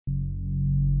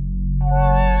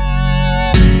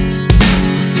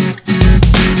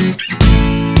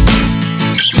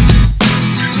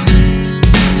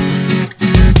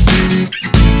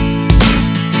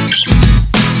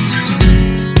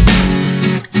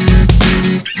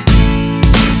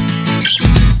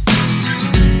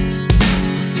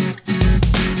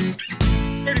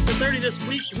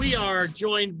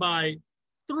joined by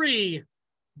three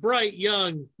bright,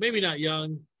 young, maybe not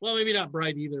young, well, maybe not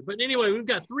bright either. But anyway, we've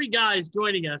got three guys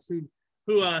joining us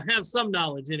who have some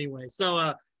knowledge anyway.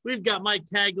 So we've got Mike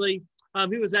Tagley.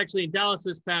 He was actually in Dallas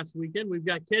this past weekend. We've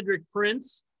got Kedrick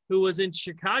Prince, who was in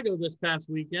Chicago this past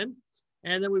weekend.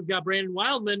 And then we've got Brandon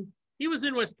Wildman. He was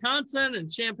in Wisconsin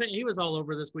and Champaign. He was all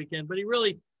over this weekend, but he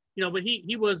really, but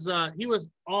he was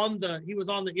on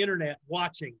the internet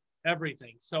watching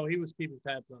everything. So he was keeping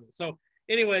tabs on it. So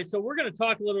anyway, so we're going to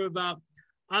talk a little bit about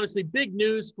obviously big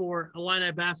news for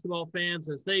Illini basketball fans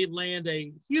as they land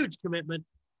a huge commitment.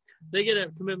 They get a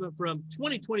commitment from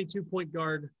 2022 point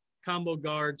guard, combo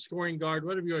guard, scoring guard,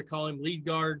 whatever you want to call him, lead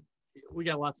guard. We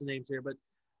got lots of names here, but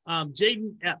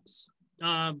Jayden Epps,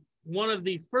 one of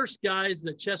the first guys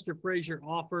that Chester Frazier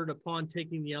offered upon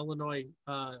taking the Illinois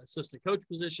assistant coach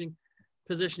position.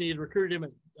 He had recruited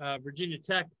him at Virginia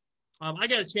Tech. I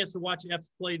got a chance to watch Epps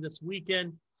play this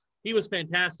weekend. He was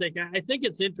fantastic. I think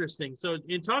it's interesting. So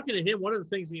in talking to him, one of the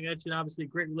things he mentioned, obviously, a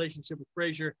great relationship with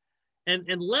Frazier. And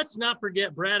let's not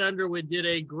forget, Brad Underwood did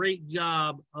a great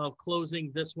job of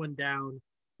closing this one down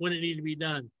when it needed to be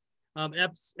done.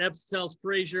 Epps tells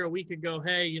Frazier a week ago,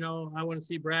 hey, I want to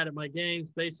see Brad at my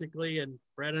games, basically. And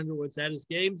Brad Underwood's at his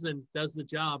games and does the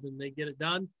job, and they get it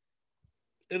done.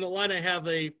 And the Illini have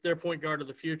their point guard of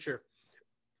the future.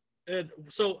 And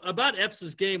so about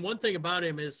Epps's game, one thing about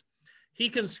him is he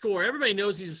can score. Everybody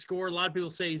knows he's a scorer. A lot of people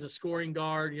say he's a scoring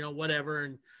guard, whatever.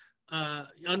 And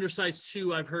undersized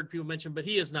too, I've heard people mention, but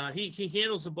he is not. He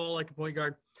handles the ball like a point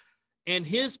guard. And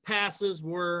his passes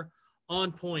were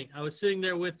on point. I was sitting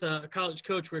there with a college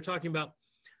coach. We were talking about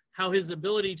how his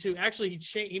ability to actually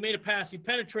he made a pass. He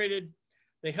penetrated.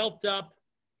 They helped up.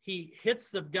 He hits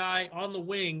the guy on the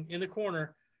wing in the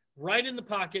corner, right in the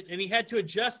pocket, and he had to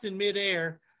adjust in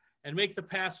midair and make the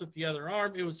pass with the other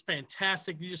arm. It was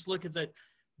fantastic. You just look at that.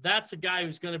 That's a guy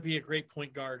who's going to be a great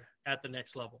point guard at the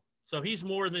next level. So he's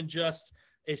more than just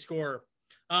a scorer.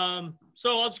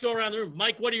 So I'll just go around the room.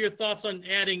 Mike, what are your thoughts on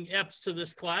adding Epps to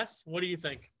this class? What do you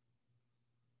think?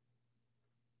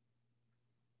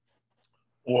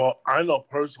 Well, I know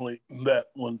personally that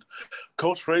when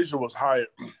Coach Frazier was hired,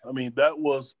 that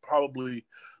was probably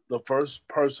the first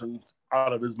person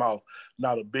out of his mouth.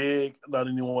 Not a big, not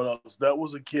anyone else. That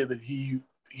was a kid that he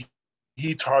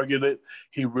targeted.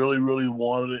 He really, really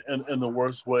wanted it in the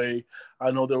worst way. I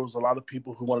know there was a lot of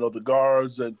people who wanted other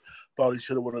guards and thought he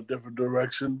should have went a different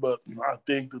direction, but I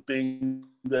think the thing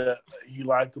that he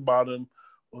liked about him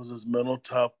was his mental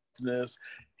toughness.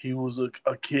 He was a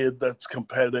kid that's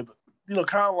competitive,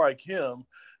 kind of like him.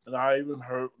 And I even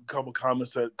heard a couple of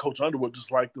comments that Coach Underwood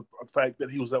just liked the fact that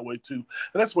he was that way too.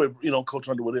 And that's the way, Coach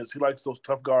Underwood is. He likes those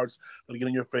tough guards that get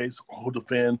in your face, who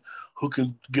defend, who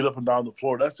can get up and down the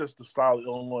floor. That's just the style that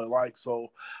Illinois likes.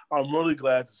 So I'm really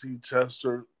glad to see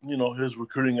Chester, his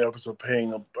recruiting efforts are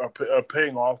paying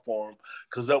off for him,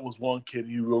 because that was one kid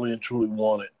he really and truly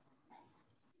wanted.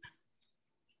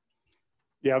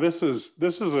 Yeah, this is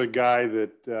a guy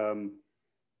that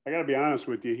I got to be honest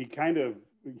with you. He kind of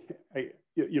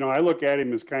I look at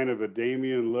him as kind of a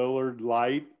Damian Lillard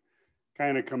light,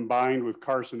 kind of combined with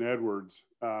Carson Edwards.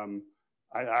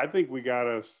 I think we got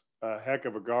a heck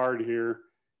of a guard here.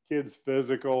 Kid's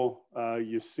physical.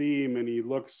 You see him, and he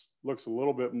looks a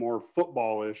little bit more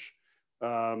footballish,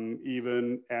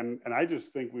 even. And I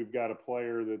just think we've got a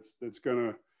player that's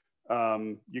going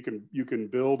to you can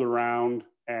build around,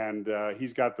 and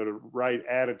he's got the right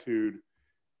attitude.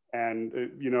 And,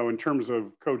 in terms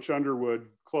of Coach Underwood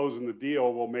closing the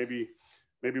deal, well, maybe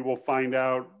we'll find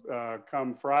out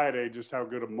come Friday just how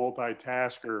good a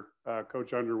multitasker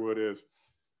Coach Underwood is.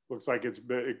 Looks like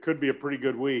it could be a pretty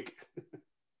good week.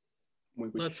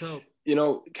 Let's hope.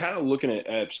 Kind of looking at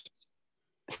Epps,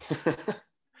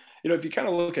 if you kind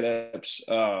of look at Epps,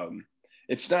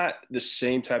 it's not the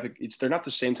same type of – they're not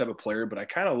the same type of player, but I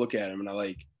kind of look at him and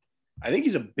I think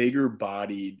he's a bigger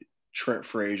bodied Trent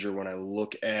Frazier when I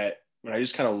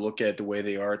just kind of look at the way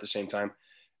they are at the same time.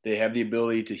 They have the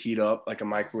ability to heat up like a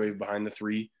microwave behind the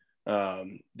three.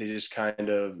 They just kind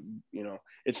of,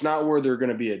 it's not where they're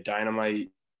going to be a dynamite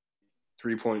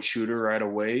three-point shooter right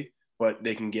away, but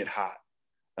they can get hot.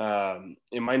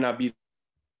 It might not be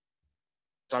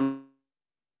 – I'm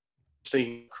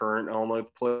thinking current Illinois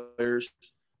players,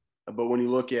 but when you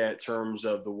look at terms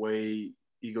of the way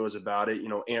he goes about it,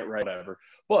 Ant Wright, whatever.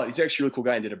 But he's actually a really cool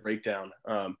guy and did a breakdown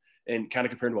and kind of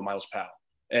compared to a Miles Powell.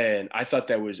 And I thought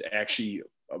that was actually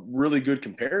a really good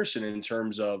comparison in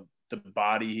terms of the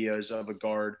body he has of a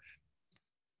guard,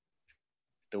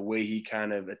 the way he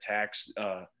kind of attacks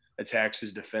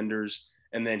his defenders,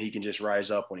 and then he can just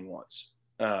rise up when he wants.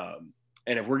 And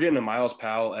if we're getting a Miles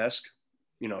Powell-esque,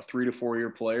 3 to 4 year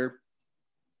player,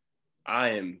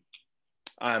 I'm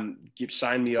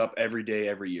sign me up every day,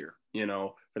 every year,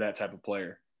 for that type of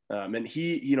player. And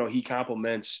he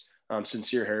complements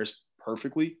Sincere Harris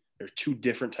perfectly. They're two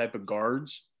different type of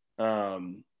guards.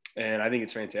 And I think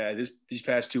it's fantastic. These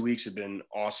past 2 weeks have been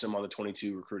awesome on the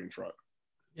 22 recruiting front.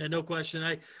 Yeah, no question.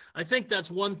 I think that's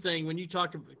one thing when you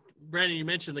talk, Brandon, you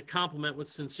mentioned the compliment with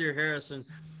Sincere Harris, and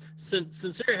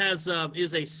Sincere is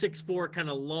a 6'4", kind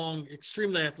of long,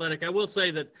 extremely athletic. I will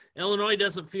say that Illinois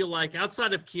doesn't feel like,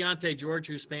 outside of Keontae George,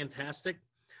 who's fantastic,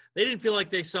 they didn't feel like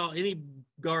they saw any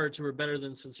guards who were better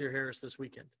than Sincere Harris this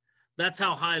weekend. That's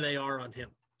how high they are on him.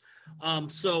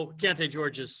 So Keontae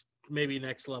George is maybe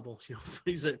next level.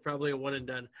 He's probably a one and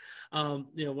done.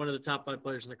 One of the top 5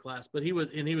 players in the class. But he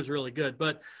was really good.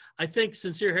 But I think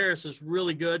Sincere Harris is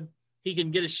really good. He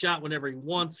can get his shot whenever he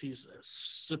wants. He's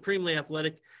supremely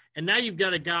athletic. And now you've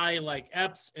got a guy like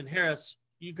Epps and Harris.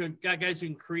 Got guys who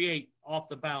can create off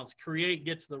the bounce,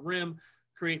 get to the rim,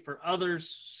 create for others,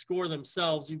 score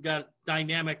themselves. You've got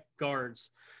dynamic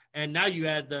guards. And now you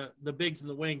add the bigs and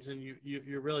the wings, and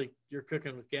you're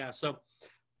cooking with gas. So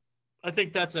I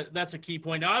think that's a key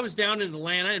point. Now, I was down in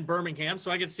Atlanta and Birmingham, so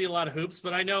I get to see a lot of hoops,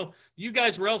 but I know you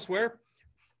guys were elsewhere.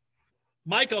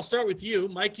 Mike, I'll start with you.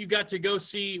 Mike, you got to go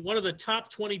see one of the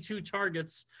top 2022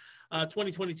 targets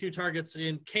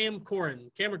in Cam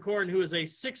Corrin. Cameron Corrin, who is a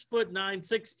 6'9",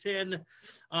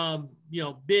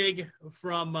 6'10", big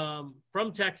from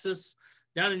Texas,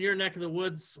 down in your neck of the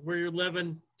woods where you're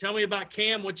living. Tell me about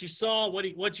Cam, what you saw,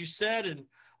 what you said, and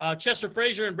Chester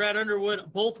Frazier and Brad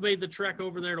Underwood both made the trek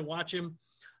over there to watch him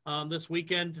this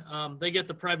weekend. They get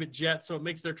the private jet, so it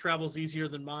makes their travels easier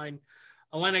than mine.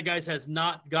 Atlanta guys has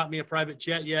not got me a private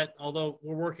jet yet, although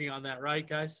we're working on that, right,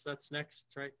 guys? That's next,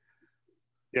 right?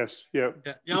 Yes. Yeah.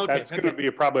 Yeah, okay. That's going to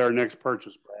be probably our next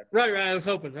purchase, Brad. Right. I was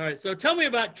hoping. All right. So tell me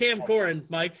about Cam Corrin,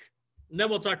 Mike, and then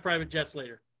we'll talk private jets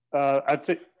later. I'd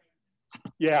say,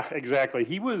 yeah, exactly.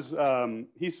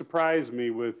 He surprised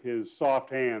me with his soft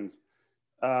hands.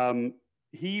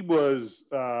 He was,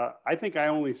 I think I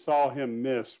only saw him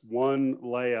miss one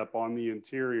layup on the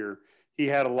interior. He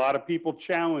had a lot of people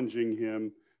challenging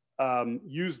him,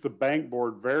 used the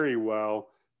bankboard very well,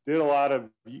 did a lot of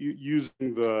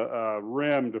using the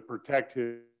rim to protect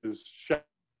his shots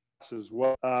as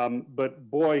well. But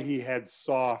boy, he had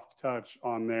soft touch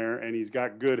on there, and he's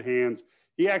got good hands.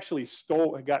 He actually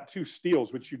got 2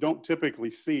 steals, which you don't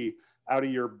typically see out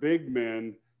of your big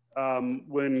men.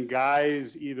 When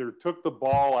guys either took the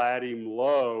ball at him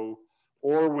low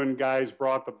or when guys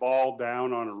brought the ball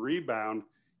down on a rebound,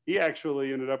 he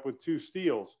actually ended up with 2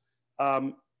 steals.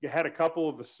 He had a couple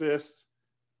of assists.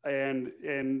 And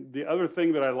the other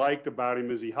thing that I liked about him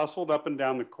is he hustled up and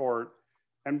down the court.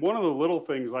 And one of the little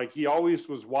things, like he always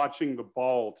was watching the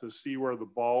ball to see where the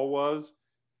ball was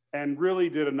and really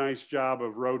did a nice job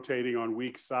of rotating on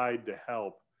weak side to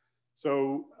help.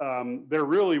 So there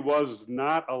really was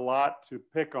not a lot to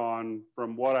pick on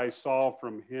from what I saw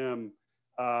from him.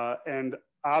 And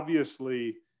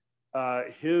obviously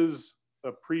his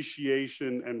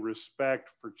appreciation and respect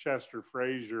for Chester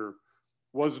Frazier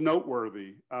was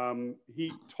noteworthy.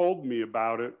 He told me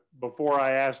about it before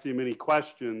I asked him any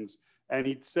questions. And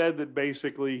he said that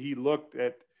basically he looked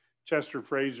at Chester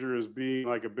Frazier as being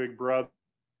like a big brother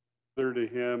to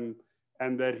him,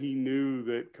 and that he knew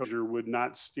that Frazier would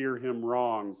not steer him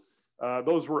wrong.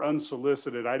 Those were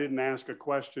unsolicited. I didn't ask a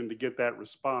question to get that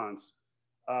response.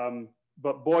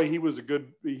 But boy, he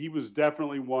was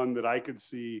definitely one that I could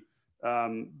see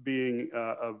being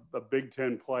a Big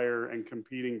Ten player and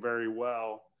competing very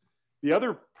well. The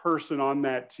other person on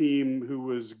that team who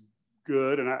was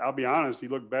good, and I'll be honest, he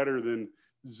looked better than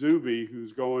Zuby,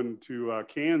 who's going to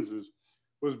Kansas,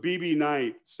 was BB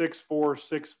Knight, 6'4",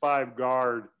 6'5"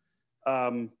 guard.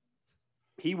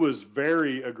 He was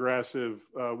very aggressive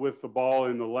with the ball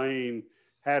in the lane,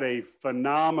 had a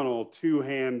phenomenal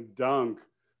 2-hand dunk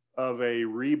of a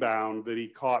rebound that he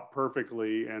caught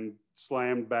perfectly and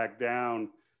slammed back down.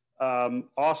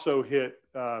 Also hit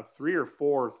 3 or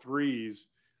 4 threes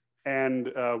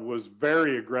and was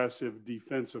very aggressive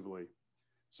defensively.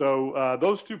 So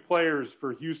those 2 players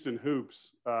for Houston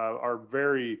Hoops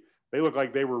they look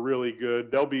like they were really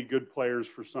good. They'll be good players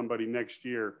for somebody next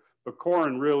year. But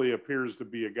Corrin really appears to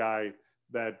be a guy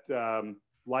that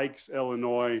likes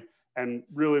Illinois and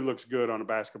really looks good on a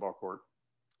basketball court.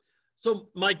 So,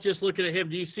 Mike, just looking at him,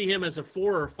 do you see him as a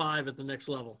 4 or 5 at the next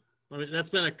level? I mean, that's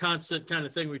been a constant kind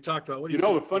of thing we talked about. What do you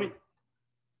see? The funny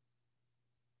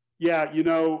 – yeah,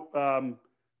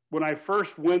 when I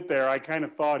first went there, I kind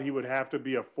of thought he would have to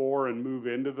be a 4 and move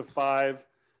into the 5.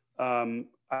 I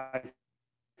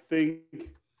think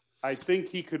I think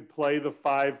he could play the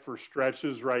 5 for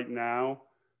stretches right now.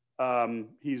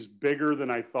 He's bigger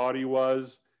than I thought he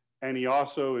was. And he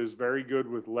also is very good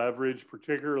with leverage,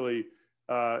 particularly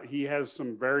he has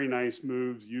some very nice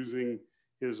moves using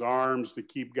his arms to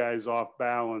keep guys off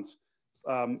balance.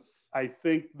 I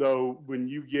think, though, when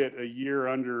you get a year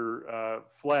under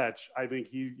Fletch, I think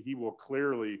he will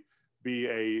clearly be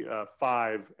a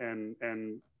 5,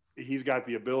 and he's got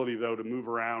the ability, though, to move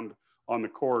around on the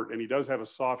court, and he does have a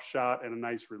soft shot and a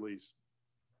nice release.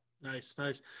 Nice,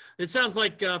 nice. It sounds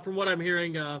like, from what I'm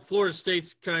hearing, Florida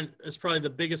State's is probably the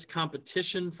biggest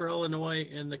competition for Illinois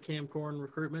in the Cam Corn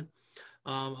recruitment.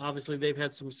 Obviously, they've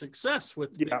had some success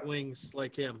with big wings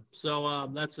like him. So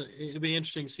it'll be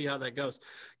interesting to see how that goes.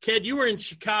 Ked, you were in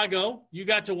Chicago. You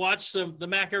got to watch the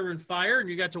McEachern Fire, and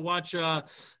you got to watch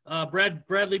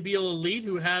Bradley Beal Elite,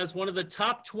 who has one of the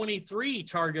top 23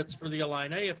 targets for the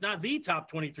Illini, if not the top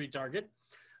 23 target,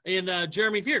 in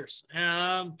Jeremy Fierce.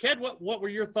 Ked, what were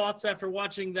your thoughts after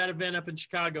watching that event up in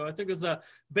Chicago? I think it was the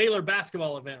Baylor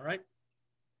basketball event, right?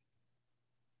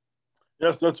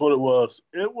 Yes, that's what it was.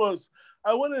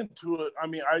 I went into it. I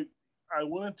mean, I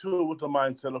went into it with the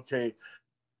mindset, okay,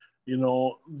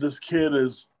 this kid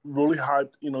is really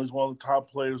hyped. He's one of the top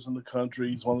players in the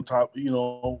country. He's one of the top,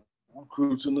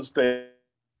 recruits in the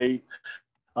state.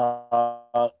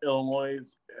 Illinois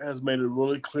has made it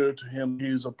really clear to him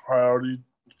he's a priority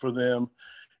for them.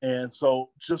 And so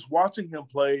just watching him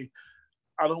play,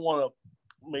 I don't want to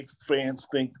make fans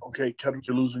think, okay, Kendrick,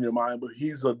 you're losing your mind, but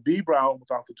he's a D Brown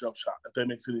without the jump shot, if that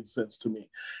makes any sense to me.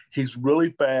 He's really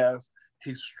fast.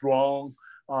 He's strong.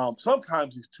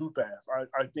 Sometimes he's too fast.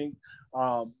 I think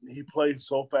he plays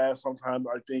so fast. Sometimes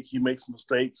I think he makes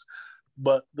mistakes.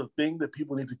 But the thing that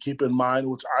people need to keep in mind,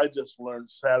 which I just learned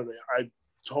Saturday, I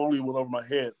totally went over my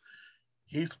head.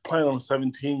 He's playing on a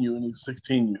 17U and he's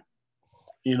 16U.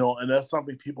 And that's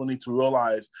something people need to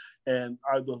realize. And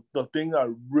the thing I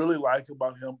really like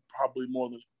about him, probably more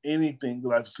than anything that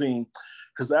I've seen,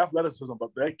 his athleticism,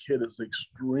 but that kid is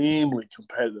extremely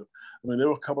competitive. I mean, there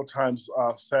were a couple of times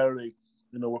Saturday,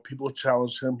 where people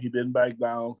challenged him. He didn't back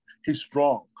down. He's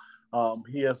strong.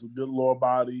 He has a good lower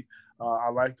body. I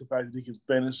like the fact that he can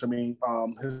finish. I mean,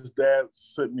 his dad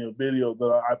sent me a video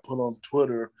that I put on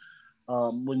Twitter.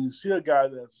 When you see a guy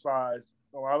that size,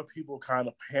 a lot of people kind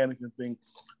of panic and think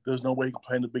there's no way he can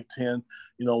play in the Big Ten.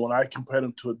 When I compared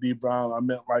him to a D Brown, I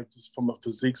meant like just from a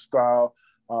physique style.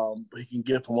 He can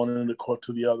get from one end of the court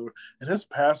to the other. And his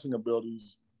passing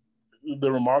abilities,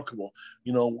 they're remarkable.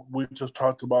 We just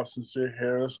talked about Sincere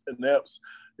Harris and Epps.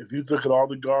 If you look at all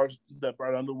the guards that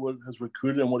Brad Underwood has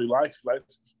recruited and what he likes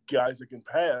guys that can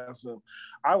pass. And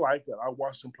I like that. I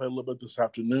watched him play a little bit this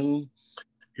afternoon.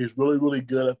 He's really, really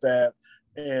good at that.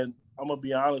 And I'm going to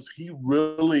be honest, he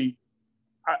really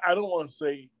 – I don't want to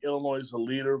say Illinois is a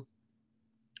leader,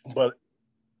 but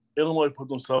Illinois put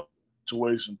themselves in a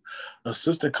situation.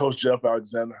 Assistant coach Jeff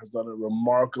Alexander has done a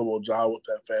remarkable job with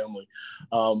that family.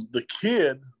 The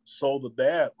kid sold the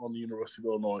dad on the University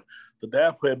of Illinois. The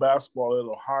dad played basketball at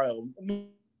Ohio.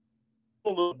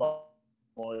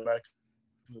 Back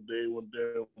in the day when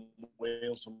Darren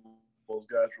Williams and those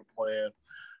guys were playing.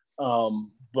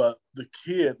 But the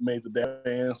kid made the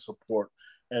fan support.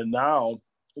 And now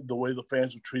the way the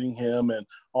fans are treating him and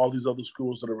all these other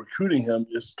schools that are recruiting him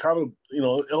is kind of,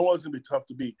 Illinois is going to be tough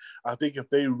to beat. I think if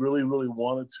they really, really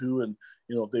wanted to and,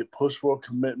 if they push for a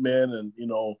commitment and,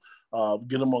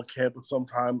 get him on campus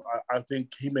sometime, I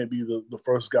think he may be the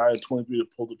first guy at 23 to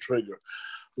pull the trigger.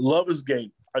 Love his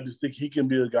game. I just think he can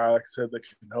be a guy, like I said, that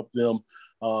can help them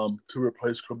to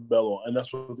replace Curbelo. And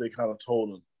that's what they kind of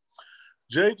told him.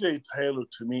 J.J. Taylor,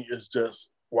 to me, is just,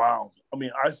 wow. I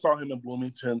mean, I saw him in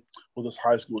Bloomington with his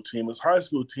high school team. His high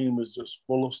school team is just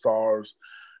full of stars,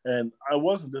 and I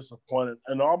wasn't disappointed.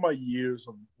 In all my years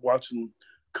of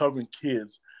covering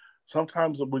kids,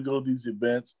 sometimes we go to these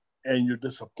events and you're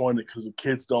disappointed because the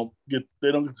kids don't get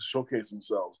to showcase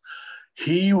themselves.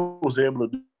 He was able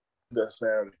to do that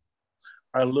Saturday.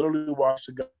 I literally watched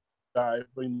a guy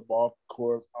bring the ball up the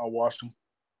court. I watched him.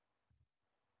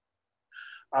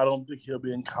 I don't think he'll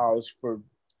be in college for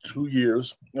 2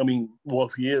 years. I mean, well,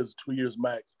 if he is, 2 years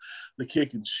max. The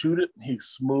kid can shoot it. He's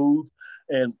smooth.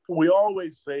 And we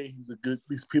always say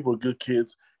these people are good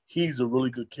kids. He's a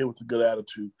really good kid with a good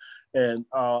attitude. And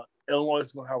Illinois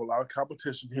is going to have a lot of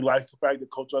competition. He likes the fact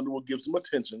that Coach Underwood gives him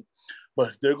attention,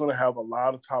 but they're going to have a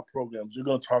lot of top programs. You're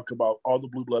going to talk about all the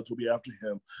Blue Bloods will be after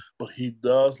him, but he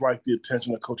does like the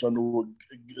attention that Coach Underwood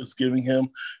is giving him.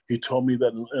 He told me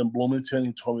that in Bloomington.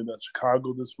 He told me that in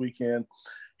Chicago this weekend.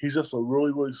 He's just a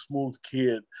really, really smooth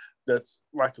kid that's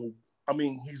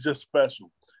he's just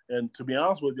special. And to be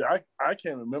honest with you, I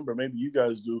can't remember, maybe you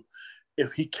guys do,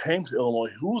 if he came to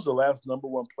Illinois, who was the last number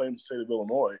one player in the state of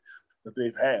Illinois that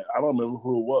they've had? I don't remember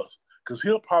who it was, because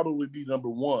he'll probably be number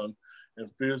one and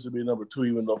Fears will be number two,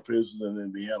 even though Fears is in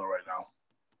Indiana right now.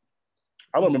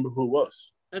 I don't remember who it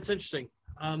was. That's interesting.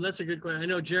 That's a good question. I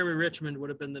know Jeremy Richmond would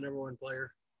have been the number one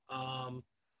player.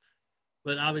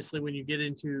 But obviously when you get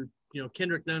into,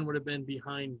 Kendrick Nunn would have been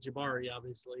behind Jabari,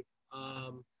 obviously.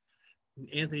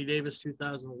 Anthony Davis,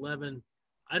 2011.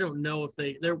 I don't know if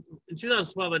in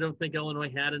 2012, I don't think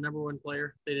Illinois had a number one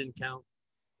player. They didn't count.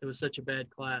 It was such a bad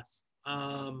class.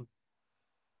 Man,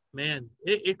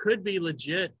 it could be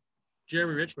legit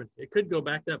Jeremy Richmond. It could go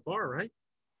back that far, right?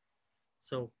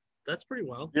 So that's pretty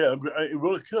wild. Yeah, it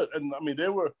really could. And, a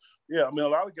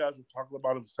lot of guys were talking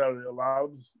about him Saturday. A lot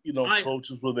of,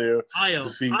 coaches were there to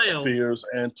see Fears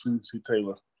and to see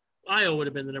Taylor. Io would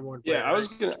have been the number one player.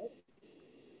 Yeah,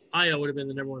 Io would have been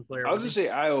the number one player. I was going to say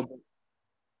Io,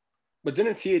 but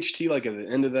didn't THT, at the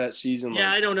end of that season?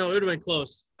 Yeah, I don't know. It would have been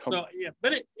close. But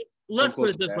let's put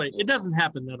it this way. It doesn't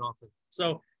happen that often.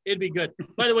 So it'd be good.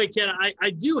 By the way, Ken,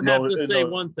 I do have to say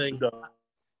one thing.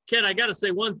 Ken, I got to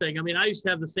say one thing. I used to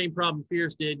have the same problem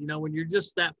Fears did. When you're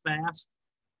just that fast,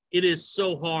 it is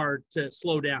so hard to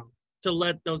slow down,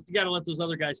 you got to let those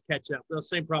other guys catch up. The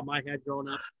same problem I had growing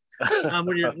up.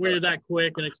 When you're that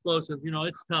quick and explosive,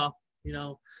 it's tough,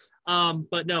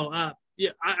 but no,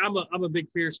 I'm a big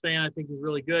Fears fan. I think he's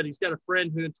really good. He's got a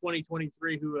friend who in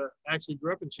 2023 who actually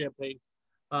grew up in Champaign,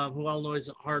 who Illinois is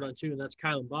hard on too, and that's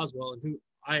Kylan Boswell, and who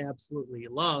I absolutely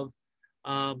love.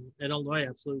 And Illinois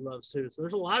absolutely loves too. So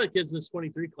there's a lot of kids in this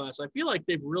 23 class. I feel like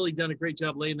they've really done a great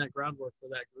job laying that groundwork for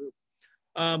that group.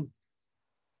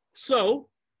 So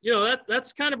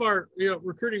that's kind of our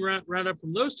recruiting roundup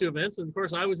from those two events. And of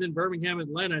course, I was in Birmingham and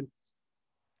Atlanta. And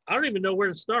I don't even know where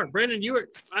to start. Brandon,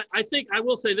 I think I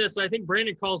will say this. I think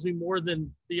Brandon calls me more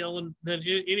than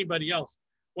anybody else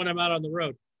when I'm out on the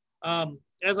road.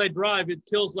 As I drive, it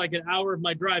kills like an hour of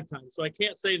my drive time. So I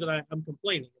can't say that I'm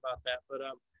complaining about that, but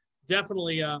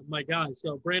definitely my guy.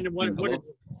 So Brandon, what'd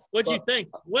you think?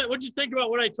 What'd you think about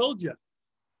what I told you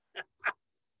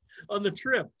on the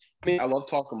trip? I love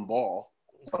talking ball.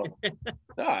 So,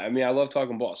 I love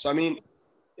talking ball. So,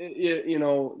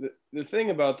 the thing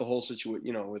about the whole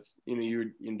situation, with, you're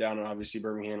down in obviously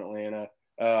Birmingham, Atlanta.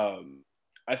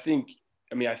 I think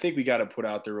we got to put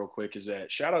out there real quick is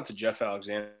that shout out to Jeff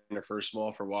Alexander, first of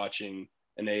all, for watching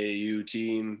an AAU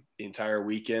team the entire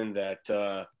weekend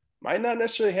that might not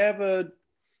necessarily have a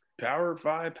Power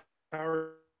 5,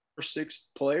 Power 6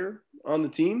 player on the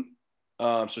team.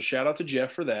 So shout out to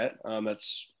Jeff for that.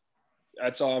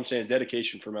 That's all I'm saying is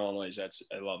dedication from Illinois. I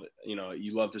love it.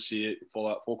 You love to see it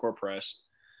full court press.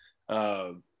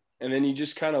 And then you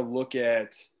just kind of look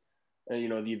at,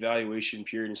 the evaluation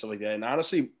period and stuff like that. And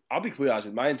honestly, I'll be completely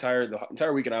honest. The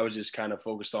entire weekend, I was just kind of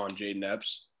focused on Jaden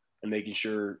Epps and making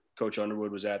sure Coach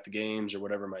Underwood was at the games or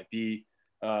whatever it might be.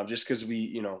 Just because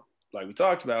we, like we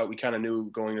talked about, we kind of knew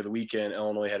going to the weekend,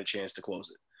 Illinois had a chance to close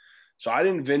it. So I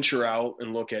didn't venture out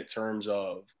and look at terms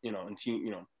of, and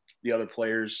team, the other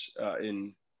players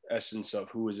in essence of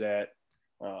who was at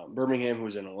Birmingham, who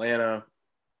was in Atlanta,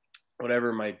 whatever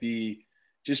it might be,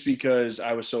 just because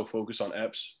I was so focused on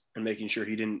Epps and making sure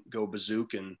he didn't go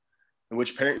bazooka, and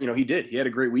which parent, he did. He had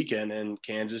a great weekend, and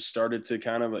Kansas started to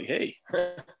kind of like, hey,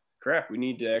 crap, we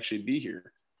need to actually be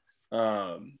here.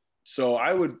 So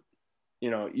I would,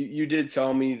 you did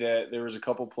tell me that there was a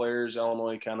couple players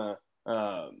Illinois kind of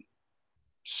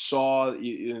saw,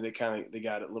 they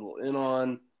got a little in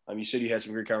on. You said you had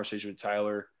some great conversation with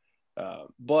Tyler.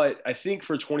 But I think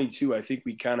for 22, I think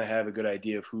we kind of have a good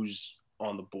idea of who's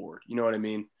on the board. You know what I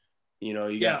mean?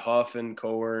 You got Huff and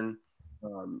Cohen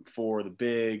for the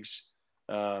bigs.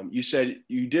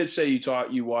 You did say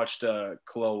you watched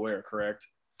Khalil Ware, correct?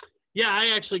 Yeah, I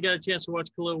actually got a chance to watch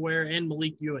Khalil Ware and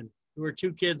Malik Ewan, who are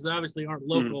two kids that obviously aren't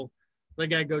local. They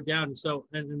got to go down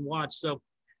and watch. So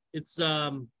it's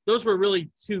those were really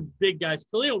two big guys.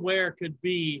 Khalil Ware could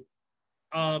be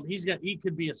he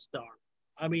could be a star.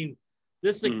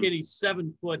 This is a kid. He's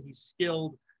 7 foot. He's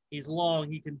skilled. He's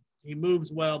long. He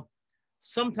moves well.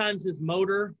 Sometimes his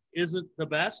motor isn't the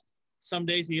best. Some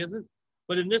days he isn't.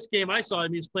 But in this game, I saw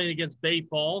him. He was playing against Bay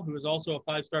Fall, who is also a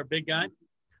 5-star big guy.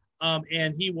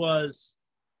 And he decided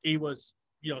he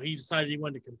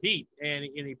wanted to compete, and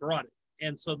he brought it.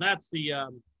 And so that's the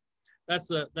thing that's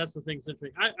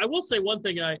interesting. I will say one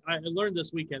thing I learned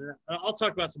this weekend. I'll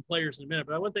talk about some players in a minute,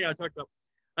 but one thing I talked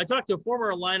to a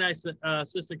former Illini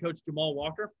assistant coach, Jamal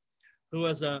Walker, who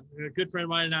was a good friend of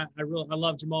mine, and I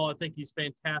love Jamal. I think he's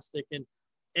fantastic. And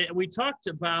we talked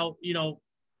about, we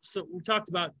talked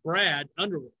about Brad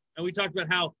Underwood. And we talked about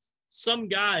how some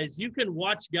guys, you can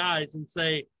watch guys and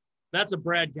say, that's a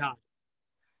Brad guy.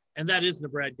 And that isn't a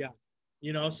Brad guy.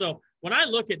 You know, so when I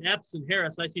look at Epps and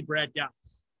Harris, I see Brad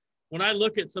guys. When I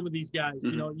look at some of these guys,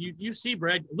 you know, you see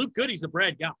Brad. Luke Goody's a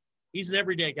Brad guy. He's an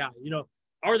everyday guy. You know,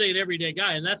 are they an everyday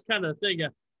guy? And that's kind of the thing.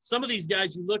 Some of these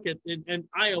guys you look at, and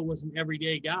Io was an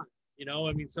everyday guy. You know,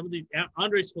 I mean, some of the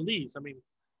Andres Feliz, I mean,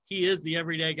 he is the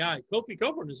everyday guy. Kofi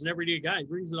Coburn is an everyday guy. He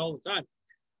brings it all the time.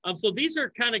 So these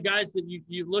are kind of guys that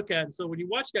you look at. And so when you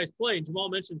watch guys play, and Jamal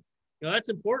mentioned, you know, that's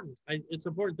important. It's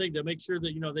an important thing to make sure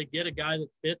that, you know, they get a guy that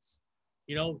fits,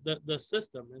 you know, the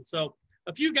system. And so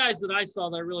a few guys that I saw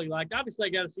that I really liked, obviously I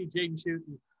got to see Jaden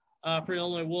Shooten for the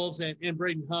Illinois Wolves and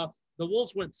Braden Huff. The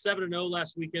Wolves went 7-0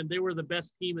 last weekend. They were the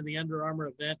best team in the Under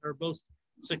Armour event, or most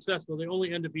successful. The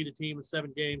only undefeated team in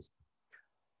 7 games.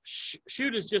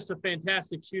 Shoot is just a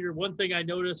fantastic shooter. One thing I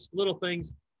noticed, little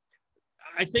things,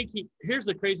 I think here's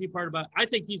the crazy part about it. I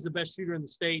think he's the best shooter in the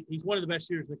state. He's one of the best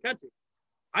shooters in the country.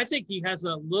 I think he has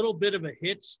a little bit of a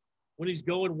hitch when he's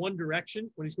going one direction,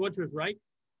 when he's going to his right,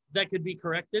 that could be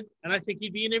corrected. And I think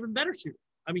he'd be an even better shooter.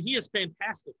 I mean, he is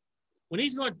fantastic. When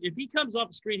he's going, if he comes off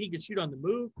the screen, he can shoot on the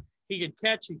move. He can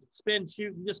catch, he can spin,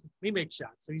 shoot, and he makes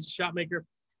shots. So he's a shot maker.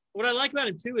 What I like about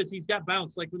him too is he's got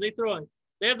bounce. Like when they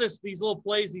they have these little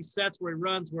plays, these sets where he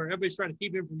runs, where everybody's trying to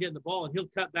keep him from getting the ball, and he'll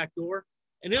cut back door,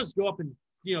 and he'll just go up and,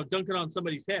 you know, dunk it on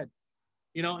somebody's head.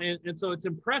 You know, and so it's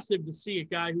impressive to see a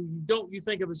guy who you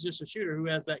think of as just a shooter who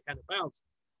has that kind of bounce.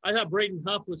 I thought Braden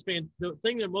Huff was the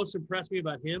thing that most impressed me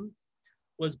about him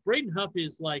was Braden Huff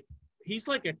is like, he's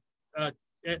like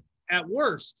at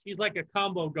worst, he's like a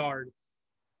combo guard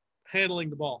handling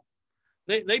the ball.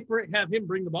 They have him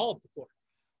bring the ball up the floor.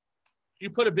 You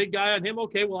put a big guy on him,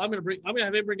 okay, well, I'm gonna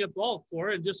have him bring up the ball up the floor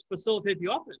and just facilitate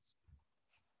the offense.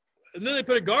 And then they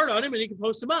put a guard on him and he can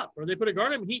post him up, or they put a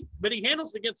guard on him, but he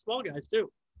handles it against small guys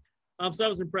too. So that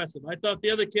was impressive. I thought the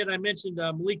other kid I mentioned,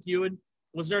 Malik Ewan,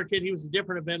 was another kid. He was a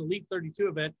different event, Elite 32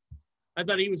 event. I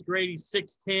thought he was great. He's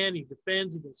 6'10", he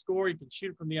defends, he can score, he can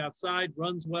shoot from the outside,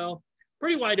 runs well,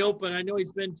 pretty wide open. I know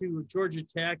he's been to Georgia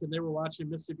Tech and they were watching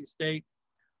Mississippi State.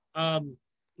 You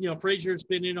know, Frazier's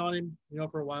been in on him, you know,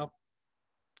 for a while.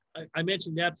 I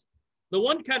mentioned Epps. The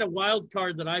one kind of wild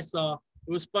card that I saw,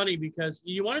 it was funny because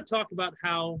you want to talk about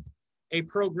how a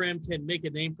program can make a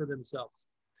name for themselves,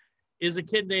 is a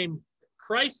kid named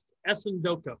Christ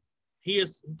Essendoko. He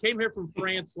came here from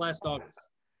France last August.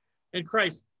 And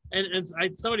Christ, and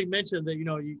somebody mentioned that, you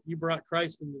know, you brought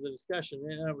Christ into the discussion,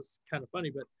 and that was kind of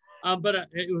funny,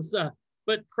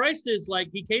 but Christ is like,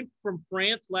 he came from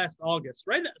France last August,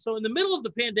 right? So in the middle of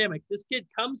the pandemic, this kid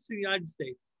comes to the United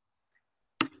States.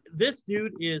 This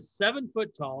dude is 7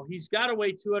 foot tall. He's got to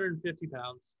weigh 250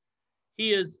 pounds.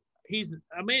 He's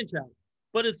a man-child.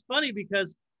 But it's funny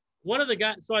because one of the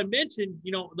guys, so I mentioned,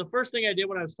 you know, the first thing I did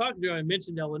when I was talking to him, I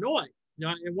mentioned Illinois. You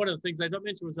know, and one of the things I don't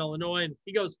mention was Illinois. And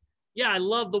he goes, yeah, I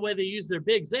love the way they use their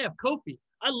bigs. They have Kofi.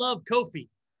 I love Kofi.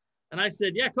 And I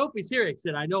said, yeah, Kofi's here. He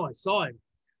said, I know, I saw him.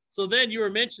 So then you were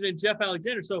mentioning Jeff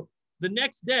Alexander. So the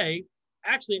next day,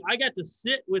 actually, I got to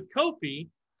sit with Kofi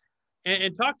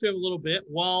and talk to him a little bit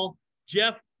while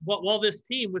this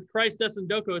team with Christ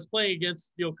Essendoko is playing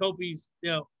against, you know, Kofi's,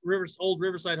 you know, old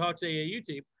Riverside Hawks AAU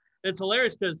team. And it's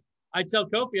hilarious because I tell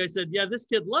Kofi, I said, yeah, this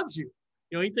kid loves you.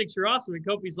 You know, he thinks you're awesome. And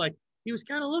Kofi's like, he was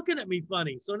kind of looking at me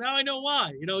funny. So now I know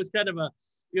why. You know, it's kind of a,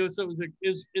 you know, so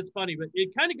it's funny. But it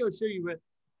kind of goes to show you that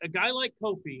a guy like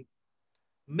Kofi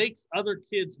makes other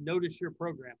kids notice your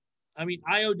program. I mean,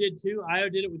 Io did too. Io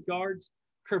did it with guards.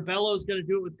 Curbello's going to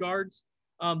do it with guards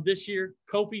this year.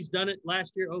 Kofi's done it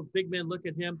last year. Oh, big man, look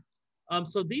at him.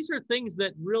 So these are things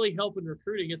that really help in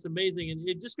recruiting. It's amazing. And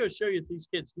it just goes to show you that these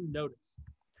kids do notice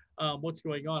what's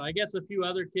going on. I guess a few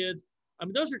other kids. I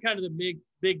mean, those are kind of the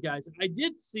big guys. I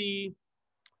did see,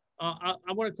 I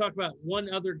want to talk about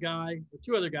one other guy, or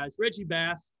two other guys. Reggie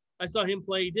Bass, I saw him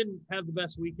play. He didn't have the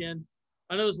best weekend.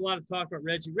 I know there's a lot of talk about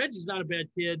Reggie. Reggie's not a bad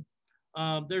kid.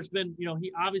 There's been, you know,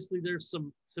 there's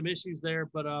some issues there,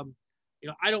 but, you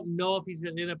know, I don't know if he's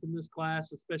going to end up in this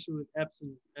class, especially with Epps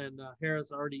and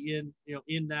Harris already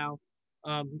in now.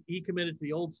 He committed to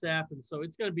the old staff, and so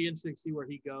it's going to be interesting to see where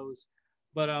he goes.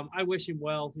 But I wish him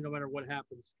well, no matter what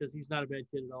happens, because he's not a bad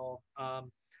kid at all.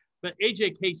 But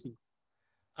AJ Casey,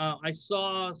 I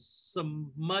saw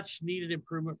some much needed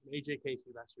improvement from AJ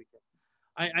Casey last weekend.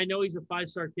 I know he's a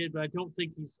 5-star kid, but I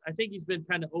think he's been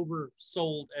kind of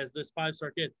oversold as this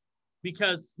 5-star kid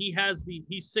because he's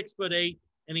 6'8"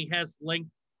 and he has length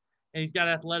and he's got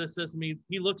athleticism.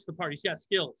 He looks the part. He's got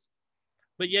skills,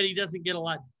 but yet he doesn't get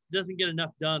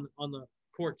enough done on the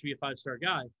court to be a 5-star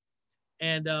guy.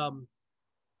 And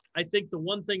I think the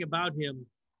one thing about him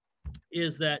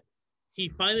is that he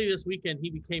finally this weekend, he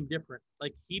became different.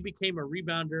 Like he became a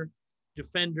rebounder,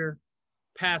 defender,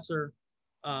 passer,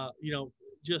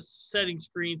 just setting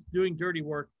screens, doing dirty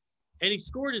work. And he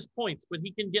scored his points, but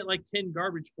he can get like 10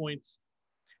 garbage points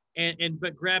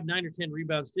but grab 9 or 10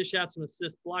 rebounds, dish out some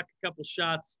assists, block a couple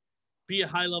shots, be a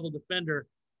high-level defender,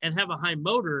 and have a high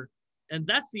motor. And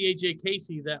that's the A.J.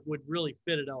 Casey that would really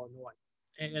fit at Illinois.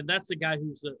 And that's the guy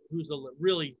who's a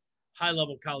really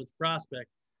high-level college prospect.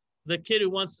 The kid who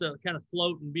wants to kind of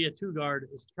float and be a two-guard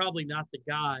is probably not the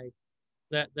guy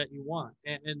that you want.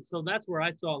 And so that's where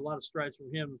I saw a lot of strides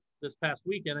from him this past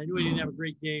weekend. I knew he didn't have a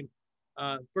great game,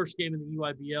 first game in the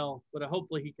EYBL, but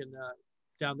hopefully he can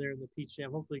down there in the Peach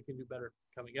Jam. Hopefully he can do better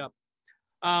coming up.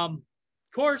 Of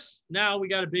course, now we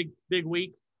got a big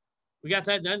week. We got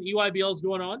that done. EYBL is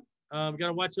going on. We got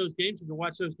to watch those games. You can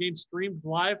watch those games streamed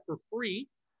live for free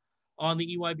on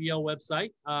the EYBL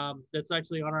website. That's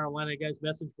actually on our Illini Guys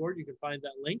message board. You can find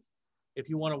that link. If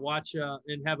you want to watch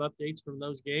and have updates from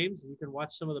those games, you can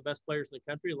watch some of the best players in the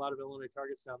country, a lot of Illinois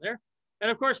targets down there. And,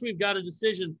 of course, we've got a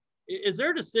decision. Is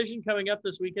there a decision coming up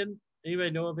this weekend?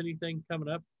 Anybody know of anything coming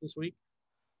up this week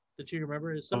that you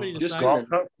remember? Is somebody decided?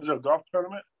 Is there a golf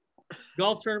tournament?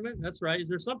 Golf tournament, that's right. Is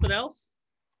there something else?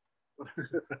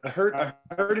 I heard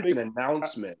it's an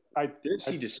announcement. I did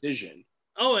see decision.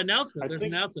 Oh, announcement. There's an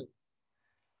announcement.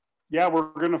 Yeah,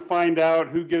 we're going to find out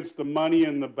who gets the money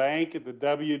in the bank at the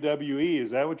WWE.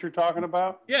 Is that what you're talking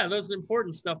about? Yeah, those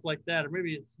important stuff like that. Or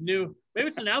maybe it's new. Maybe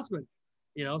it's an announcement.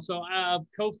 So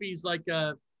Kofi's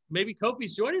maybe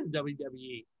Kofi's joining the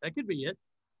WWE. That could be it.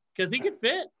 Because he could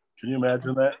fit. Can you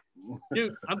imagine that?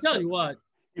 Dude, I'm telling you what.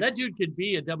 That dude could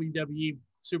be a WWE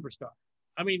superstar.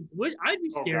 I mean, I'd be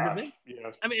scared of him.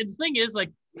 Yes. I mean, the thing is,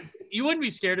 you wouldn't be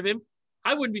scared of him.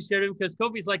 I wouldn't be scared of him because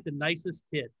Kofi's like the nicest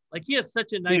kid. Like, he is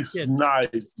such a nice kid. He's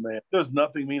nice, man. There's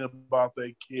nothing mean about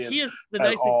that kid. He is the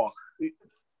nicest.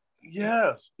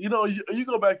 Yes. You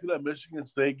go back to that Michigan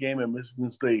State game at Michigan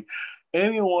State.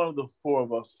 Any one of the four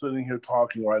of us sitting here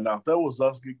talking right now, if that was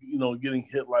us, getting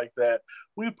hit like that,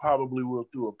 we probably would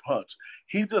have threw a punch.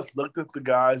 He just looked at the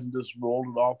guys and just rolled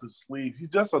it off his sleeve. He's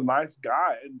just a nice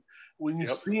guy. And when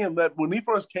you see him, that when he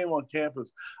first came on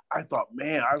campus, I thought,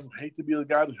 man, I would hate to be the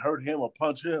guy to hurt him or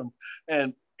punch him.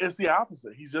 And it's the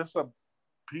opposite. He's just a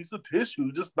piece of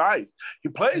tissue, just nice. He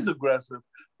plays aggressive,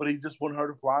 but he just wouldn't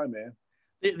hurt a fly, man.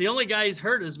 The only guy he's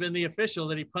hurt has been the official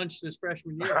that he punched his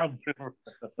freshman year.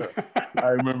 I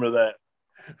remember that.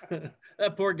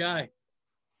 That poor guy.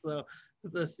 So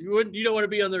you don't want to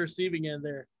be on the receiving end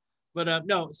there. But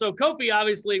no, so Kofi,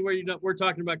 obviously, we're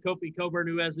talking about Kofi Cockburn,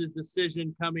 who has his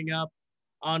decision coming up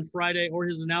on Friday, or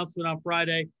his announcement on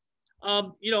Friday.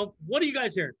 What are you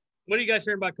guys hearing? What are you guys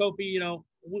hearing about Kofi?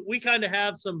 We kind of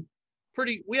have some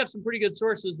pretty good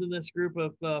sources in this group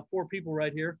of four people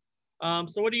right here.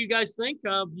 So what do you guys think?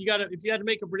 If you had to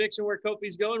make a prediction where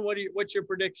Kofi's going, what's your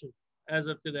prediction as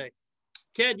of today?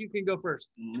 Ked, you can go first.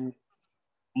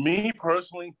 Me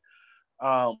personally,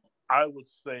 I would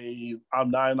say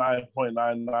I'm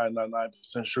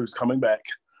 99.9999% sure he's coming back.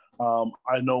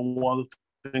 I know one of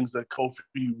the things that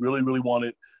Kofi really, really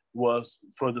wanted was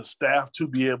for the staff to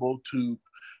be able to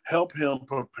help him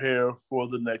prepare for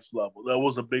the next level. That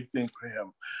was a big thing for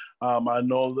him. I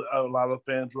know that a lot of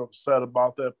fans were upset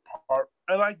about that part,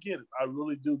 and I get it. I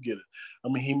really do get it. I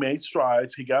mean, he made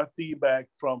strides. He got feedback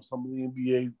from some of the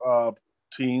NBA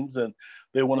teams, and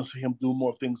they want to see him do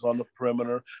more things on the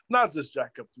perimeter, not just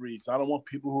jack up threes. I don't want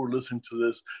people who are listening to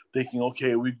this thinking,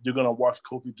 okay, they're going to watch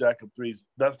Kofi jack up threes.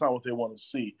 That's not what they want to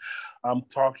see. I'm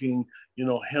talking,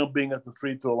 him being at the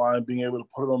free throw line, being able to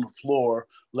put it on the floor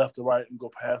left to right and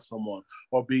go past someone,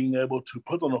 or being able to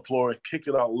put it on the floor and kick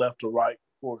it out left to right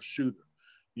for a shooter,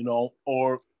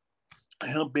 or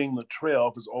him being the trail,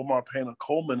 if it's Omar Payne or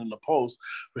Coleman in the post,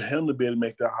 for him to be able to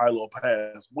make that high-low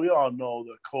pass. We all know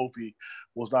that Kofi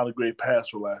was not a great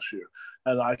passer last year.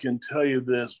 And I can tell you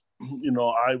this,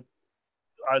 I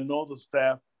know the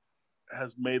staff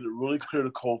has made it really clear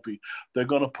to Kofi they're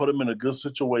going to put him in a good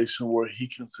situation where he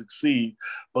can succeed,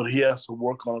 but he has to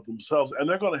work on it themselves. And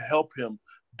they're going to help him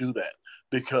do that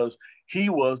because he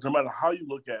was, no matter how you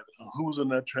look at it, who was in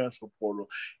that transfer portal,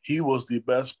 he was the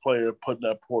best player put in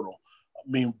that portal. I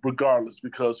mean, regardless,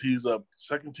 because he's a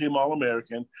second-team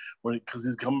All-American, because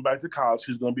he's coming back to college.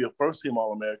 He's going to be a first-team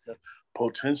All-American,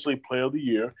 potentially Player of the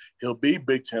Year. He'll be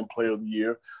Big Ten Player of the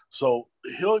Year. So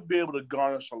he'll be able to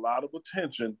garnish a lot of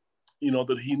attention,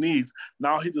 that he needs.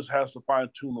 Now he just has to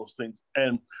fine-tune those things.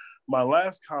 And my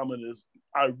last comment is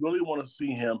I really want to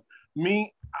see him.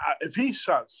 If he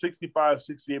shot 65,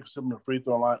 68% of the free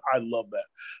throw line, I love that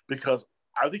because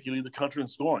I think you lead the country in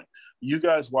scoring. You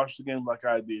guys watched the game like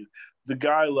I did. The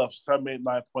guy left 7, 8,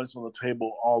 9 points on the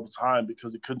table all the time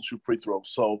because he couldn't shoot free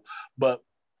throws. So, but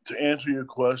to answer your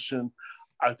question,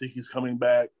 I think he's coming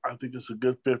back. I think it's a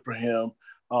good fit for him.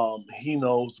 He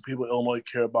knows the people in Illinois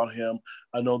care about him.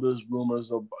 I know there's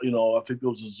rumors of, I think there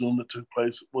was a Zoom that took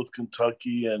place with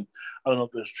Kentucky, and I don't know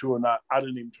if that's true or not. I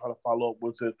didn't even try to follow up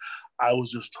with it. I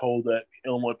was just told that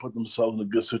Illinois put themselves in a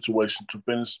good situation to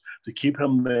finish, to keep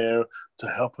him there, to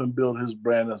help him build his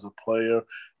brand as a player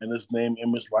and his name,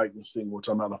 image, likeness thing, which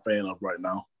I'm not a fan of right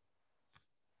now.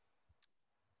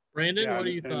 Brandon, what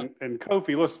do you thought? And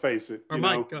Kofi, let's face it. Or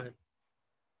Mike, go ahead.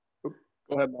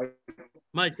 Go ahead, Mike.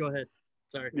 Mike, go ahead.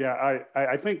 Sorry. Yeah,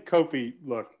 I think Kofi,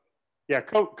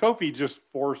 Kofi just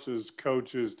forces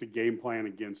coaches to game plan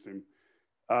against him.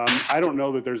 I don't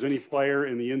know that there's any player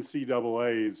in the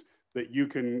NCAAs that you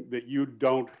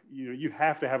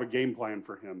have to have a game plan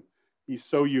for him. He's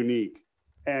so unique.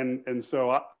 And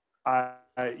so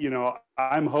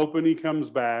I'm hoping he comes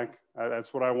back.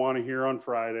 That's what I want to hear on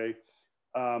Friday.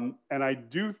 And I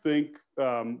do think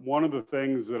one of the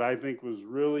things that I think was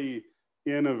really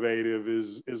innovative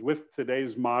is with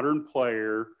today's modern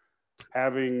player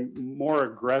having more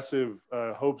aggressive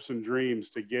hopes and dreams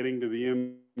to getting to the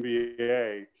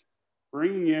NBA,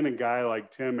 bringing in a guy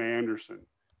like Tim Anderson,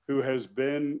 who has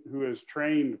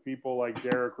trained people like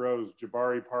Derrick Rose,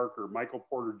 Jabari Parker, Michael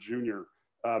Porter Jr.,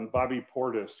 Bobby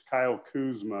Portis, Kyle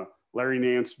Kuzma, Larry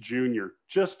Nance Jr.,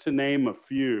 just to name a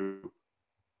few.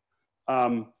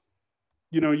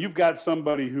 You've got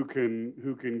somebody who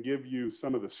can give you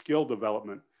some of the skill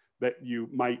development that you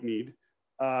might need.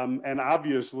 And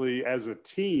obviously, as a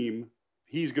team,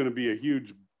 he's going to be a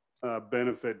huge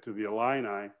benefit to the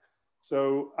Illini.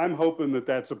 So I'm hoping that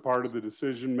that's a part of the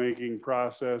decision-making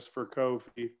process for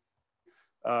Kofi.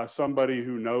 Somebody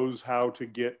who knows how to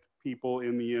get people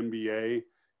in the NBA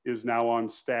is now on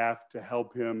staff to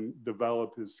help him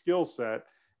develop his skill set.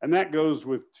 And that goes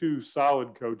with two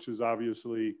solid coaches,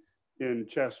 obviously, in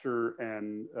Chester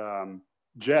and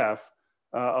Jeff,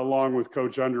 along with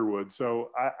Coach Underwood.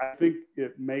 So I think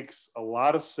it makes a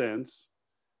lot of sense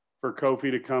for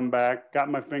Kofi to come back. Got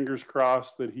my fingers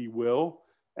crossed that he will.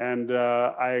 And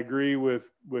I agree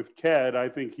with Ked. I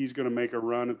think he's going to make a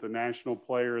run at the National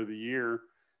Player of the Year.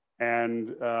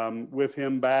 And with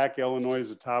him back, Illinois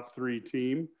is a top 3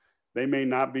 team. They may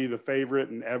not be the favorite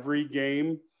in every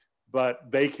game,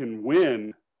 but they can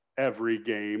win every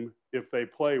game if they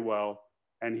play well,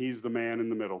 and he's the man in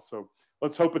the middle. So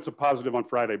let's hope it's a positive on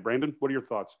Friday. Brandon, what are your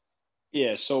thoughts?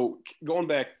 Yeah, so going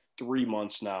back 3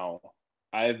 months now,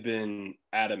 I've been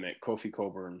adamant Kofi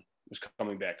Cockburn was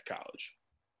coming back to college.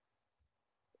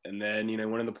 And then,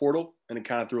 went in the portal, and it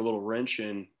kind of threw a little wrench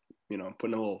and,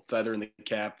 putting a little feather in the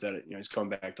cap that, he's coming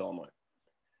back to Illinois.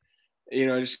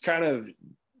 Just kind of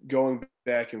going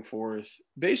back and forth.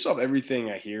 Based off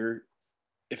everything I hear,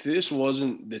 if this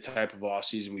wasn't the type of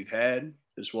offseason we've had,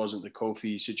 this wasn't the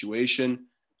Kofi situation,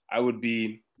 I would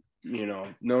be,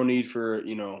 no need for,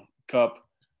 Cup.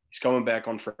 He's coming back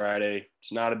on Friday.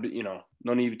 It's not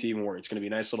no need to even worry. It's going to be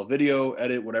a nice little video,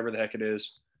 edit, whatever the heck it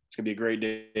is. It's going to be a great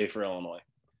day for Illinois.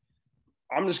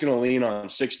 I'm just going to lean on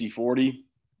 60-40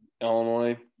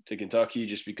 Illinois to Kentucky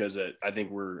just because I think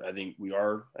he's going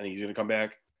to come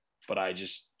back. But I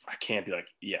can't be like,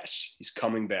 yes, he's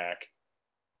coming back.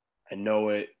 I know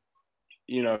it.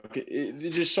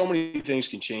 Just so many things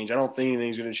can change. I don't think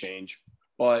anything's going to change,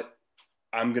 but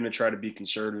I'm going to try to be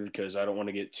conservative because I don't want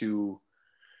to get too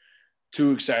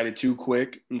excited too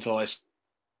quick until I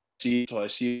see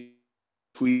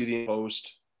tweeting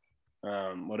post,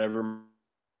 whatever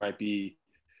might be.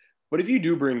 But if you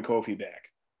do bring Kofi back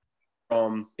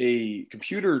from a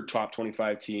computer top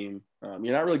 25 team,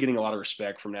 you're not really getting a lot of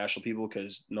respect from national people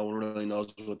because no one really knows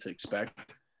what to expect.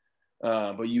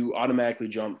 But you automatically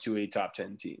jump to a top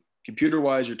 10 team.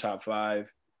 Computer-wise, you're top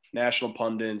 5. National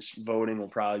pundits voting will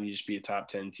probably just be a top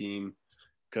 10 team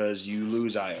because you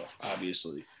lose Io,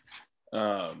 obviously.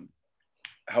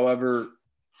 However,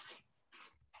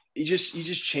 he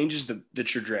just changes the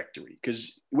trajectory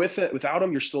because without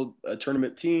him, you're still a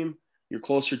tournament team. You're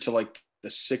closer to like the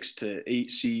 6 to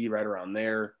 8 seed, right around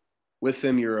there. With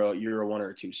him, you're a 1 or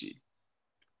a 2 seed,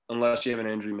 unless you have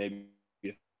an injury, maybe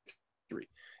a 3.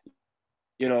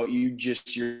 You're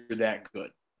that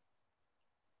good.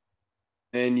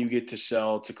 Then you get to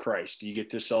sell to Christ. You get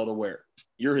to sell to Ware.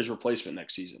 You're his replacement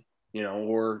next season,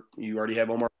 or you already have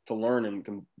Omar to learn and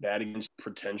combat against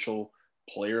potential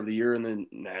player of the year in the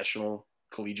national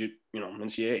collegiate,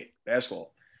 NCAA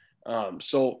basketball.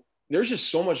 So there's just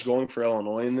so much going for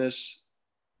Illinois in this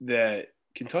that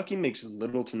Kentucky makes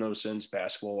little to no sense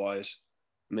basketball wise.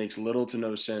 makes little to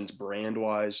no sense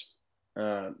brand-wise.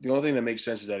 The only thing that makes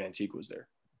sense is that Antiqua's there.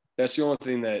 That's the only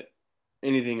thing that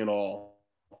anything at all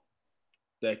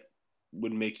that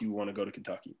would make you want to go to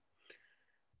Kentucky.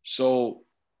 So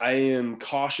I am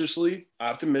cautiously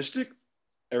optimistic.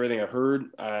 Everything I've heard,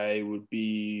 I would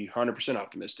be 100%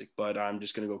 optimistic, but I'm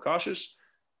just going to go cautious.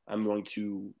 I'm going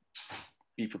to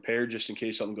be prepared just in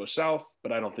case something goes south,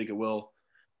 but I don't think it will.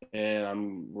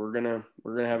 And we're gonna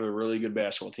have a really good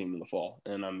basketball team in the fall,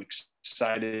 and I'm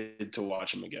excited to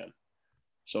watch them again.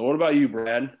 So what about you,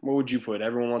 Brad? What would you put?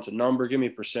 Everyone wants a number. Give me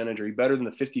a percentage. Are you better than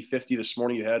the 50-50 this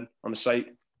morning you had on the site?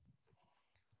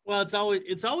 Well, it's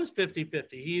always 50-50.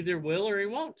 He either will or he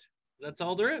won't. That's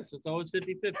all there is. It's always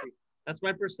 50-50. That's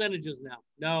my percentages now.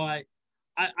 No,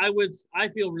 I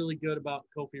feel really good about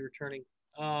Kofi returning.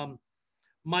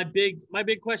 My big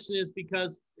question is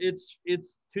because it's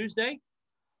Tuesday,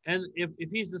 and if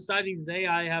he's deciding today,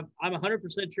 I'm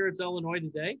 100% sure it's Illinois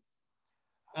today.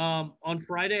 On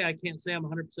Friday, I can't say I'm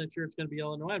 100% sure it's going to be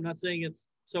Illinois. I'm not saying it's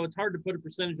hard to put a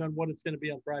percentage on what it's going to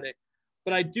be on Friday,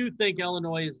 but I do think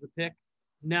Illinois is the pick.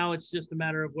 Now it's just a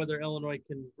matter of whether Illinois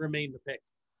can remain the pick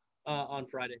on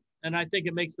Friday. And I think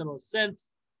it makes the most sense.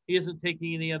 He isn't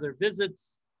taking any other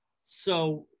visits.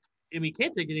 So, he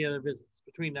can't take any other visits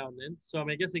between now and then. So,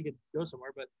 I guess he could go somewhere,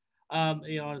 but, on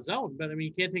his own. But, he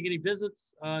can't take any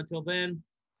visits until then.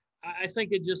 I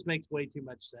think it just makes way too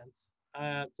much sense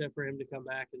for him to come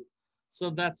back. And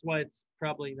so that's why it's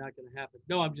probably not going to happen.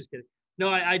 No, I'm just kidding. No,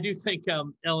 I do think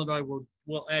Illinois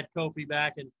will add Kofi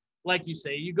back. And like you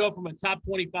say, you go from a top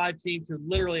 25 team to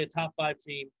literally a top 5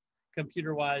 team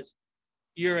computer-wise.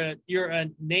 You're a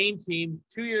name team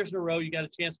 2 years in a row. You got a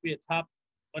chance to be a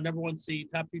number 1 seed,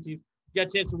 top 2 teams. You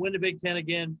got a chance to win the Big Ten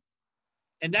again.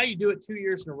 And now you do it 2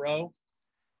 years in a row.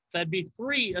 That'd be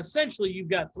 3. Essentially, you've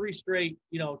got 3 straight,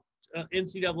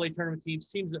 NCAA tournament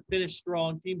teams that finish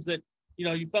strong, teams that,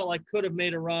 you felt like could have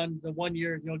made a run. The 1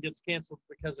 year, gets canceled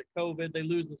because of COVID. They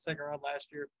lose in the second round last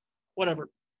year, whatever.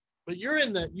 But you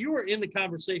were in the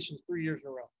conversations 3 years in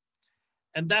a row.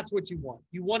 And that's what you want.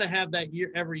 You want to have that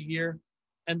year every year.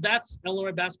 And that's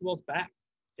Illinois basketball's back.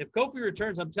 If Kofi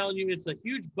returns, I'm telling you, it's a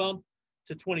huge bump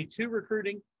to 22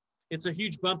 recruiting. It's a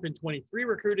huge bump in 23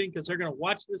 recruiting because they're going to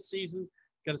watch this season,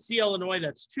 going to see Illinois.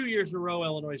 That's 2 years in a row.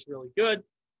 Illinois is really good.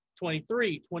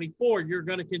 23, 24, you're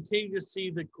going to continue to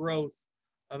see the growth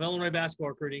of Illinois basketball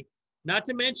recruiting, not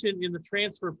to mention in the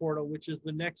transfer portal, which is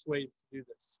the next way to do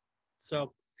this.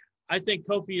 So I think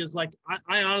Kofi is I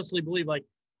honestly believe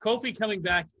Kofi coming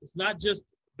back is not just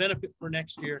benefit for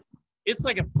next year. It's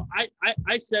I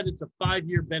said it's a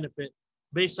 5-year benefit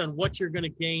based on what you're going to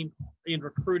gain in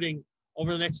recruiting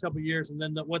over the next couple of years, and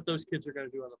then what those kids are going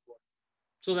to do on the floor.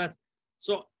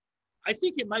 So I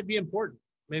think it might be important.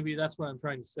 Maybe that's what I'm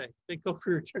trying to say. I think Kofi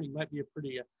returning might be a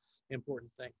pretty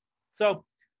important thing. So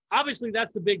obviously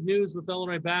that's the big news with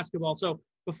Illinois basketball. So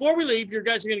before we leave, you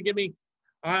guys are going to give me.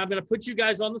 I'm going to put you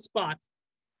guys on the spot.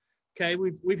 Okay,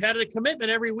 we've had a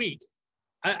commitment every week.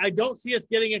 I don't see us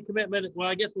getting a commitment. Well,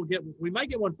 I guess we might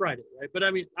get one Friday, right? But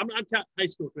I'm counting high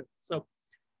school commitments. So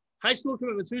high school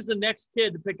commitments. Who's the next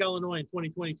kid to pick Illinois in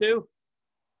 2022?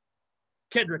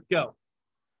 Kendrick, go.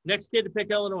 Next kid to pick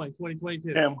Illinois in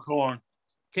 2022. Cam Corn.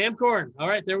 Cam Corn. All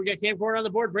right, there we got Cam Corn on the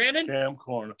board. Brandon? Cam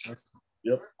Corn.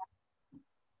 Yep.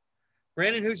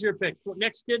 Brandon, who's your pick?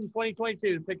 Next kid in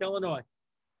 2022 to pick Illinois.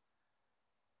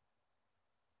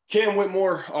 Cam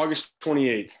Whitmore, August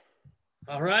 28th.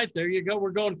 All right, there you go.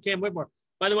 We're going to Cam Whitmore.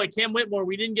 By the way, Cam Whitmore,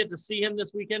 we didn't get to see him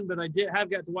this weekend, but I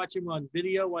have got to watch him on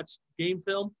video, watch game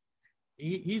film.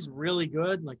 He's really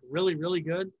good, really, really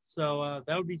good. So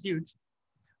that would be huge.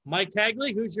 Mike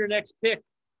Cagley, who's your next pick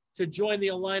to join the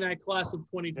Illini class of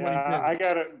 2022? I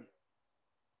gotta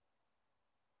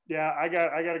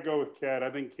go with Cat.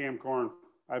 I think Cam Corn.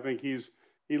 I think he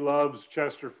loves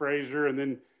Chester Frazier, and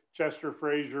then Chester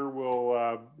Frazier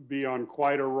will be on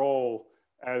quite a roll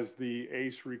as the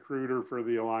ace recruiter for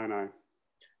the Illini.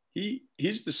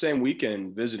 He's the same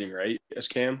weekend visiting, right, as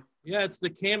Cam? Yeah, it's the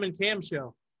Cam and Cam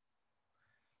show.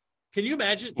 Can you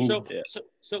imagine? So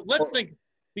let's think,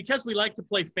 because we like to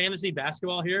play fantasy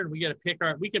basketball here, and we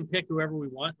can pick whoever we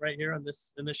want right here in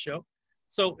this show.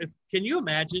 So can you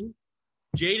imagine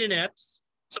Jaden Epps,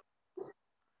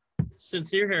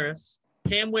 Sincere Harris,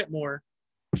 Cam Whitmore,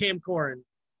 Cam Corn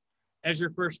as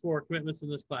your first 4 commitments in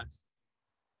this class?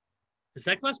 Is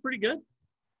that class pretty good?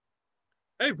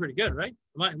 That'd be pretty good, right?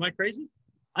 Am I crazy?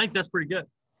 I think that's pretty good.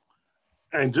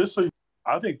 And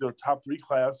I think their top 3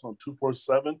 class on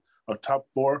 247 or top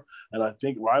 4, and I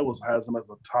think Rivals has them as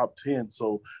a top 10.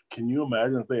 So can you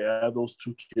imagine if they add those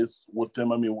 2 kids with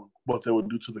them? I mean, what they would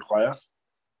do to the class?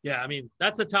 Yeah, I mean,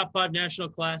 that's a top 5 national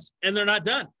class, and they're not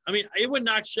done. I mean, it would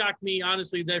not shock me,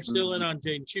 honestly. They're still in on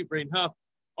Jaden Shute, Braden Huff,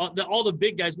 all the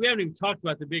big guys. We haven't even talked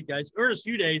about the big guys. Ernest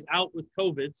Uday is out with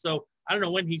COVID, so I don't know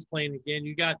when he's playing again.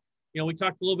 You got, we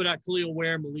talked a little bit about Khalil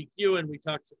Ware, Malik Ewan.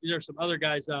 There's some other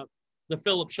guys.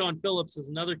 Sean Phillips is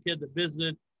another kid that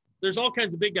visited. There's all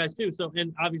kinds of big guys too. So,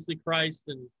 and obviously Christ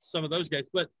and some of those guys.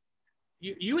 But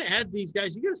you add these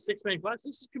guys, you get a 6-man class.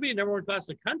 This could be a number 1 class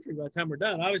in the country by the time we're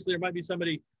done. Obviously, there might be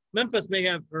somebody. Memphis may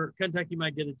have, or Kentucky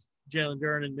might get a Jalen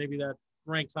Duren, and maybe that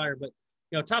ranks higher. But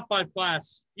top 5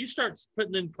 class, you start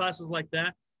putting in classes like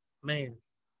that, man,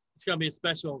 it's gonna be a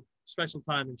special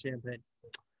time in Champaign.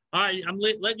 All right, I'm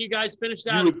letting you guys finish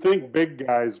that. You would think big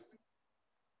guys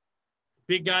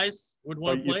would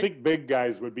want to play. You think big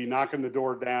guys would be knocking the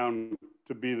door down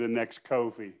to be the next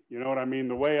Kofi. You know what I mean?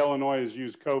 The way Illinois has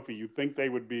used Kofi, you think they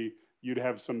would be. You'd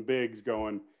have some bigs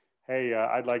going, "Hey,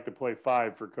 I'd like to play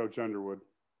 5 for Coach Underwood."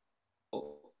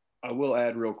 I will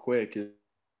add real quick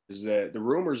is that the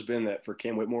rumor's been that for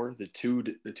Cam Whitmore, the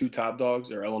two top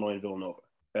dogs are Illinois and Villanova.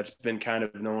 That's been kind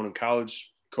of known in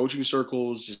college coaching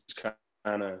circles,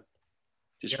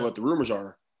 just what the rumors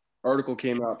are. Article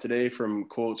came out today from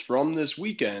quotes from this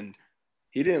weekend.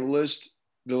 He didn't list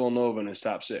Villanova in his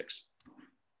top 6.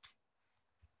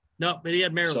 No, but he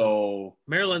had Maryland. So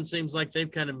Maryland seems like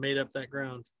they've kind of made up that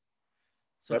ground.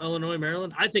 So Illinois,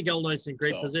 Maryland. I think Illinois is in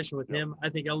great position with him. I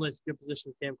think Illinois is in good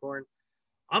position with Cam Corrin.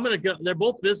 I'm going to go. They're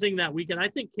both visiting that weekend. I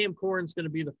think Cam Corrin's going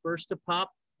to be the first to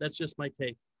pop. That's just my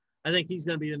take. I think he's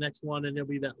going to be the next one, and he'll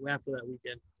be that after that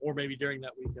weekend, or maybe during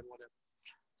that weekend, whatever.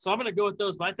 So I'm going to go with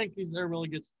those, but I think they're a really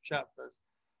good shot for those.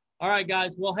 All right,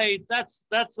 guys. Well, hey, that's.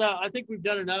 I think we've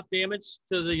done enough damage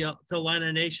to the to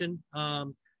Illini Nation.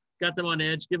 Got them on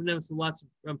edge, giving them lots of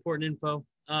important info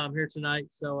here tonight.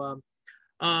 So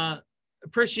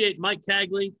appreciate Mike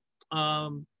Cagley,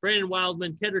 Brandon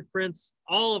Wildman, Kendrick Prince,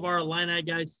 all of our Illini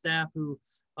guys staff who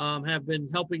have been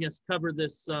helping us cover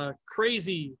this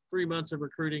crazy 3 months of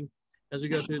recruiting as we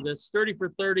go through this. 30 for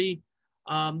 30.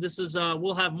 This is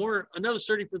we'll have another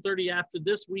 30 for 30 after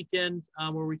this weekend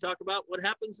where we talk about what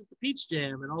happens at the Peach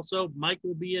Jam, and also Mike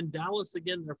will be in Dallas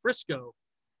again, or Frisco,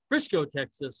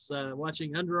 Texas,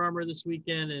 watching Under Armour this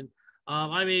weekend, and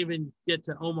I may even get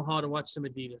to Omaha to watch some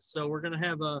Adidas. So we're going to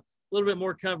have a little bit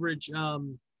more coverage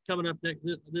coming up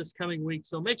this coming week.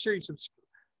 So make sure you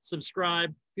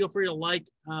subscribe. Feel free to like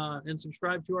and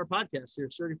subscribe to our podcast here,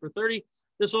 30 for 30.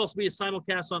 This will also be a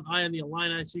simulcast on Eye on the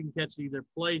Illini, so you can catch it either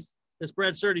place. It's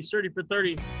Brad Surdy, 30 for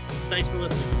 30. Thanks for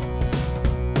listening.